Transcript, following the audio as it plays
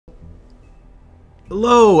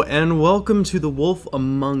Hello and welcome to The Wolf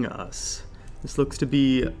Among Us. This looks to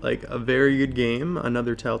be like a very good game,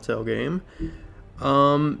 another Telltale game.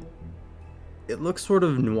 It looks sort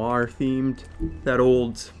of noir themed, that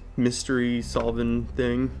old mystery solving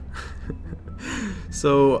thing.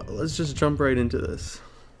 So let's just jump right into this.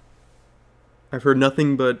 I've heard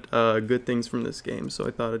nothing but good things from this game, so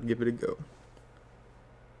I thought I'd give it a go.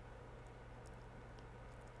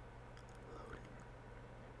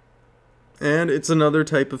 And it's another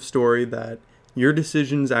type of story that your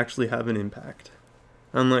decisions actually have an impact,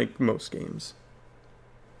 unlike most games,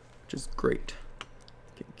 which is great.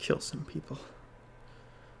 You can kill some people.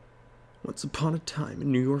 Once upon a time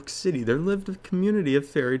in New York City, there lived a community of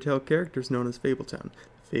fairy tale characters known as Fabletown.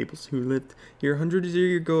 Fables who lived here hundreds of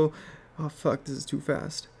years ago. Oh fuck, this is too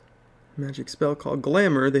fast. Magic spell called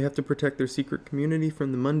Glamour. They have to protect their secret community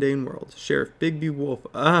from the mundane world. Sheriff Bigby Wolf.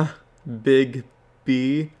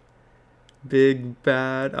 Bigby. Big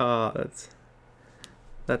bad.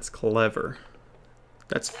 That's clever.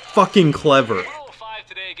 That's fucking clever. 105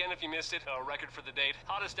 today again if you missed it. Record for the date.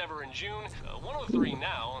 Hottest ever in June. 103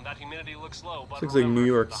 now, and that humidity looks low. But looks like New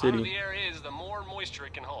York City. The hotter the air is, the more moisture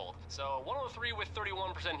it can hold. So 103 with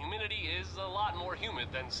 31% humidity is a lot more humid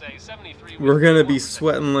than say 73. We're gonna be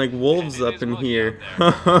sweating like wolves up in here.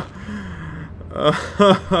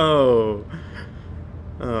 Oh,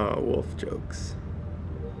 wolf jokes.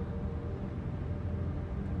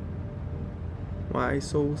 Why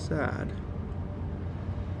so sad?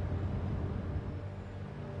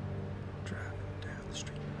 Driving down the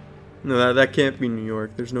street. No, that can't be New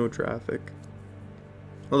York. There's no traffic.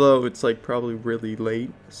 Although it's like probably really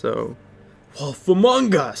late, so Wolf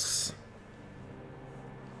Among Us.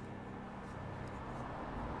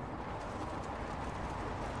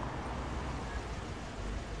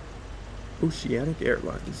 Oceanic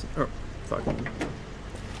Airlines. Oh, fuck me.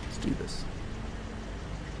 Let's do this.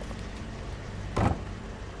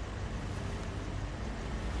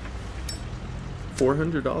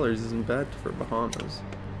 $400 isn't bad for Bahamas.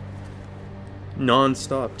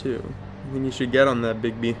 Non-stop too. I think you should get on that,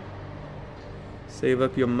 Bigby. Save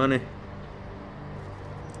up your money.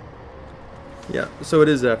 Yeah, so it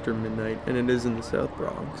is after midnight, and it is in the South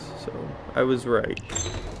Bronx, so I was right.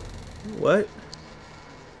 What?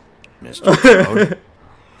 Mr. Toad.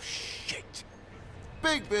 Shit.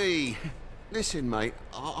 Bigby! Listen, mate,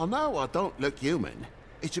 I know I don't look human.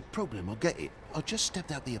 It's a problem, I get it. I just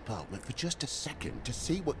stepped out the apartment for just a second to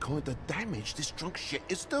see what kind of damage this drunk shit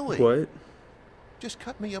is doing. What? Just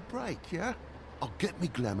cut me a break, yeah? I'll get me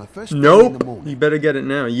glamour first thing in the morning. You better get it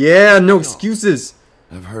now. Yeah, no excuses.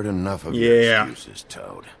 I've heard enough of your excuses,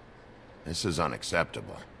 Toad. This is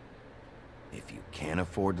unacceptable. If you can't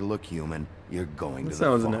afford to look human, you're going to the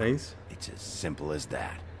farm. Sounds nice. It's as simple as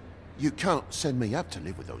that. You can't send me up to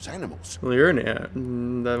live with those animals. Well, you're an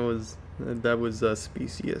ant. That was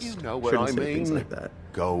specious. You know what I mean? Things like that.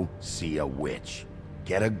 Go see a witch.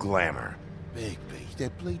 Get a glamour. Bigby, they're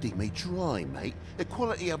bleeding me dry, mate. The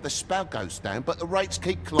quality of the spell goes down, but the rates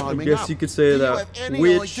keep climbing up. I guess you could say that. Do you have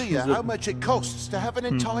any idea how much it costs to have an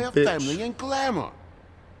entire family in glamour?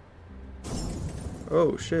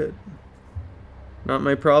 Oh shit. Not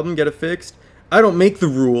my problem. Get it fixed. I don't make the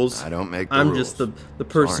rules. I don't make the rules. I'm just the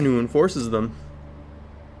person who enforces them.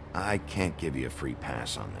 I can't give you a free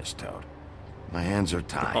pass on this, Toad. My hands are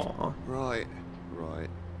tied. Aww. Right.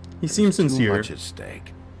 He seems sincere. Too much at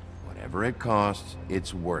stake. Whatever it costs,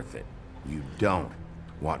 it's worth it. You don't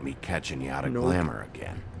want me catching you out of glamour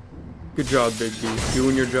again. Good job, Bigby.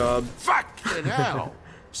 Doing your job. Fucking hell!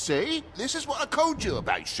 See? This is what I told you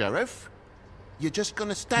about, Sheriff. You're just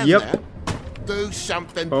gonna stand there? Do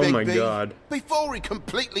something, Bigby. Oh my god. Before he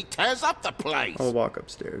completely tears up the place. I'll walk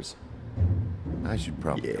upstairs. I should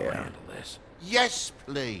probably go handle this. Yes,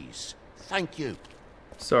 please. Thank you.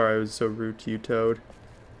 Sorry I was so rude to you, Toad.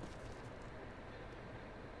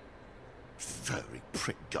 Furry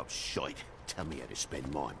prick job shite. Tell me how to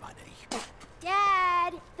spend my money.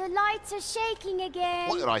 Dad, the lights are shaking again.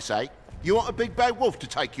 What did I say? You want a big bad wolf to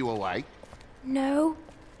take you away? No.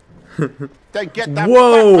 Then get that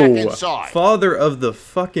back inside. Father of the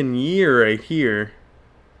fucking year right here.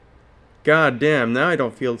 God damn, now I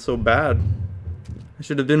don't feel so bad. I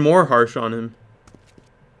should have been more harsh on him.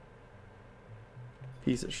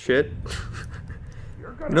 Piece of shit.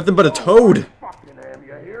 Nothing but a toad.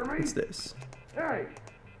 What's this? Hey,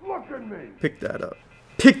 look at me. Pick that up.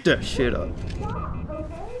 Pick that shit up.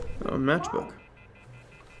 Oh, matchbook.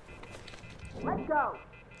 Let's go.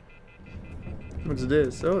 What's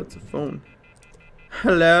this? Oh, it's a phone.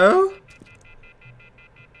 Hello?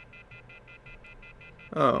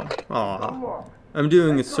 Oh, aw. I'm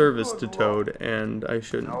doing a service to Toad, and I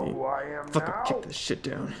shouldn't be. Who I am Fucking now? kick this shit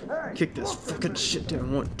down. Kick this fucking shit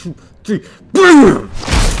down. 1, 2, 3. BAM!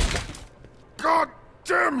 God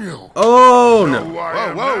damn you! Oh Who no. I Whoa,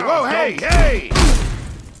 am whoa, now, whoa, hey, hey!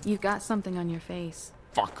 You've got something on your face.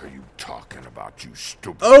 Fuck are you talking about, you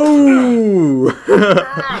stupid? Oh!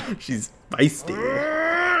 She's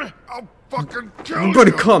feisty. I'll fucking kill You better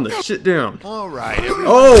you! calm the shit down. All right,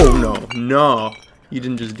 Oh no, no. You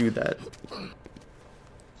didn't just do that.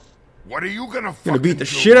 What are you gonna I'm gonna beat the do,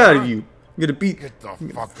 shit out of huh? you. I'm gonna beat. Get the I'm fuck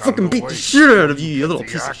gonna out of fucking the beat way. the shit out of you, you Get little the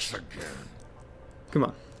piece of axe shit. again. Come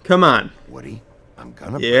on, come on. Woody, I'm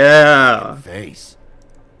gonna Yeah. break your face.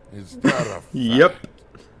 Is that a fact? Yep.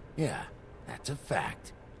 Yeah, that's a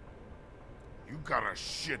fact. You got a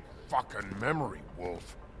shit fucking memory,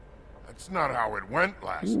 Wolf. That's not how it went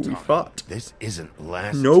last Ooh, we time. fought. This isn't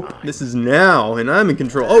last Nope. time. This is now, and I'm in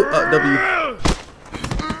control. Oh, W.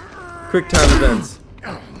 Quick time events.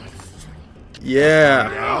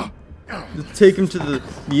 Yeah. Let's take him to the.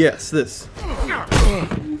 Yes, this.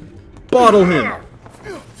 Bottle him.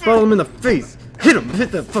 Bottle him in the face. Hit him.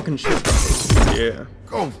 Hit that fucking shit. Yeah.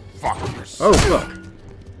 Go fuck yourself. Oh fuck.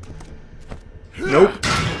 Nope.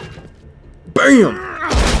 Bam.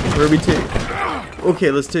 Where we take?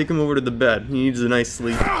 Okay, let's take him over to the bed. He needs a nice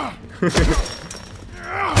sleep.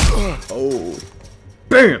 Oh.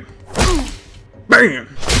 Bam. Bam.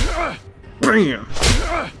 Bam.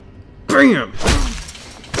 Bam.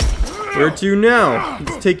 Where to now?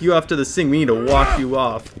 Let's take you off to the sink. We need to wash you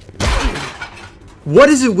off. What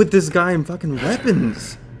is it with this guy and fucking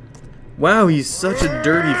weapons? Wow, he's such a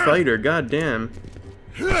dirty fighter. God damn.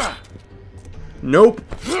 Nope.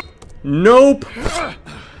 Nope.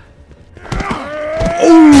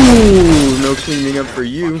 Oh, no cleaning up for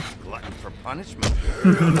you. Glutton for punishment.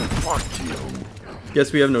 Fuck you.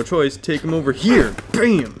 Guess we have no choice. Take him over here.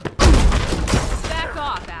 Bam. Back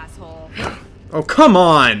off, asshole. Oh, come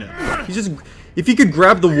on. He just. If he could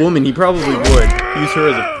grab the woman, he probably would. Use her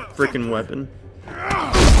as a freaking weapon.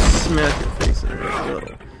 Smack your face in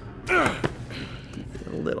there,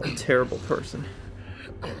 you little terrible person.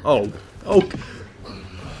 Oh. Oh.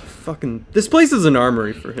 Fucking. This place is an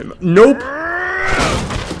armory for him. Nope.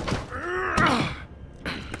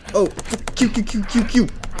 Oh. Q, Q, Q, Q, Q.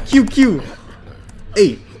 Q, Q.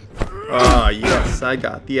 Hey. Ah, yes. I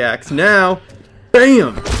got the axe now.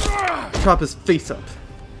 Bam. Chop his face up.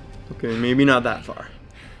 Okay, maybe not that far.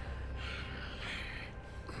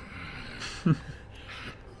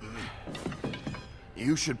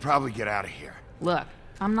 You should probably get out of here. Look,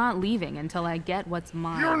 I'm not leaving until I get what's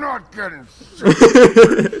mine. You're not getting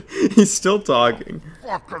He's still talking.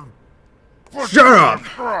 fucking. Shut up!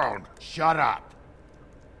 Ground. Shut up.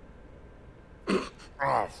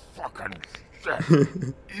 Oh, fucking shit.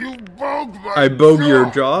 You bogged my I bogey your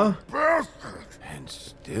jaw? Bastard. And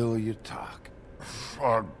still you talk.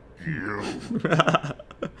 Fuck you.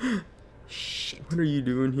 What are you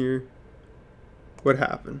doing here? What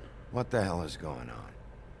happened? What the hell is going on?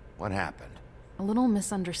 What happened? A little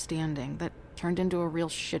misunderstanding that turned into a real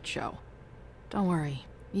shit show. Don't worry,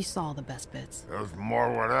 you saw the best bits. There's more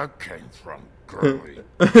where that came from, girlie.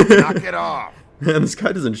 Knock it off. Man, this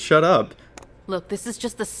guy doesn't shut up. Look, this is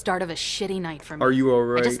just the start of a shitty night for me. Are you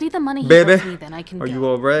alright? I just need the money he Baby, owes me, then I can are go. you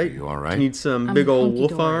alright? Are you alright? Need some I'm big old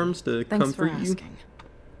wolf hunky-dory. arms to Thanks comfort for you? asking.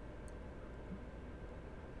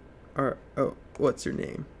 Oh, what's your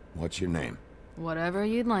name? What's your name? Whatever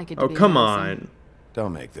you'd like it to Oh, be. come Harrison. on.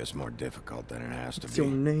 Don't make this more difficult than it has to What's be.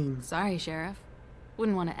 your name? Sorry, Sheriff.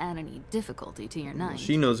 Wouldn't want to add any difficulty to your night.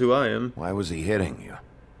 She knows who I am. Why was he hitting you?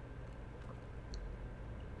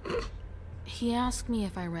 He asked me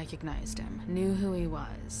if I recognized him, knew who he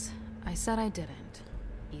was. I said I didn't.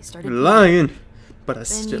 He started You're lying, but I Then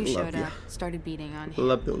still you love showed you. up, started beating on him.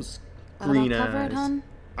 Love those But green I'll cover eyes. it, hun.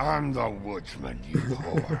 I'm the woodsman, you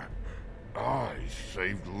whore. I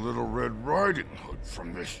saved Little Red Riding Hood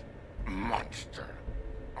from this monster.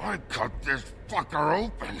 I cut this fucker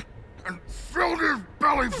open and filled his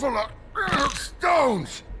belly full of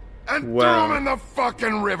stones and Wow. threw him in the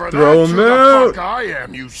fucking river. Throw That's him who out. the fuck I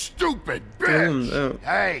am, you stupid bitch. Throw him out.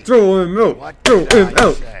 Hey! Throw him out. What Throw did him I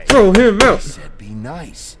out. say? Throw him I out. said be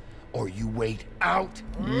nice, or you wait out.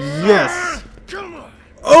 Yes. Come on.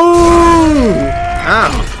 Oh!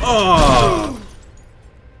 Ow. Oh!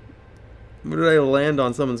 Where did I land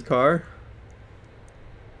on someone's car?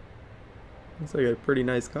 Looks like a pretty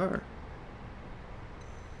nice car.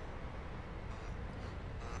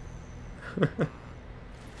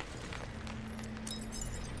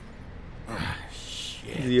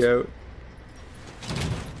 Shit. Is he out?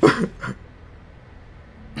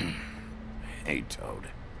 Hey, Toad.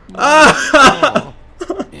 Ah!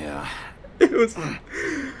 Yeah. Ew. was.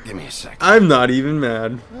 Give me a sec. I'm not even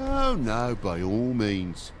mad. Oh, no, by all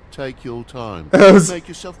means. Take your time. How's Make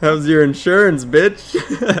yourself... your insurance,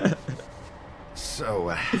 bitch? So,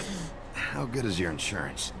 how good is your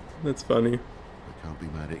insurance? That's funny. I can't be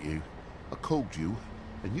mad at you. I called you,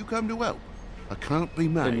 and you come to help. I can't be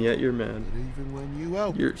mad. And yet you're mad. But even when you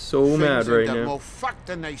help, You're so things mad right end up now. more fucked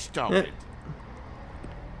than they started.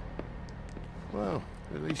 Well,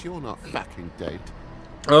 at least you're not fucking dead.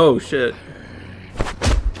 Oh shit.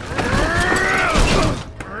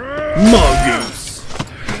 Mongoose!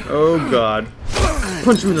 Oh god.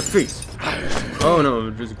 Punch him in the face. Oh no,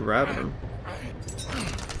 just grab him.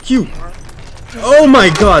 Q! Oh my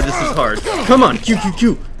god, this is hard. Come on, Q, Q,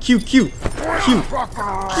 Q, Q, Q, Q,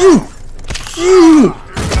 Q, Q!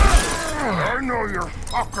 I know you're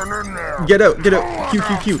fucking in there. Get out, Q,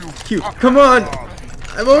 Q, Q, Q. Come on!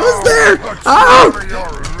 I'm almost there! Oh!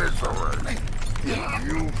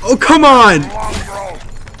 Oh, come on!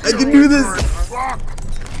 I can do this!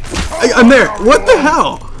 I'm there! What the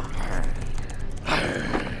hell?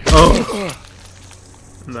 Oh.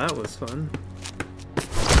 That was fun.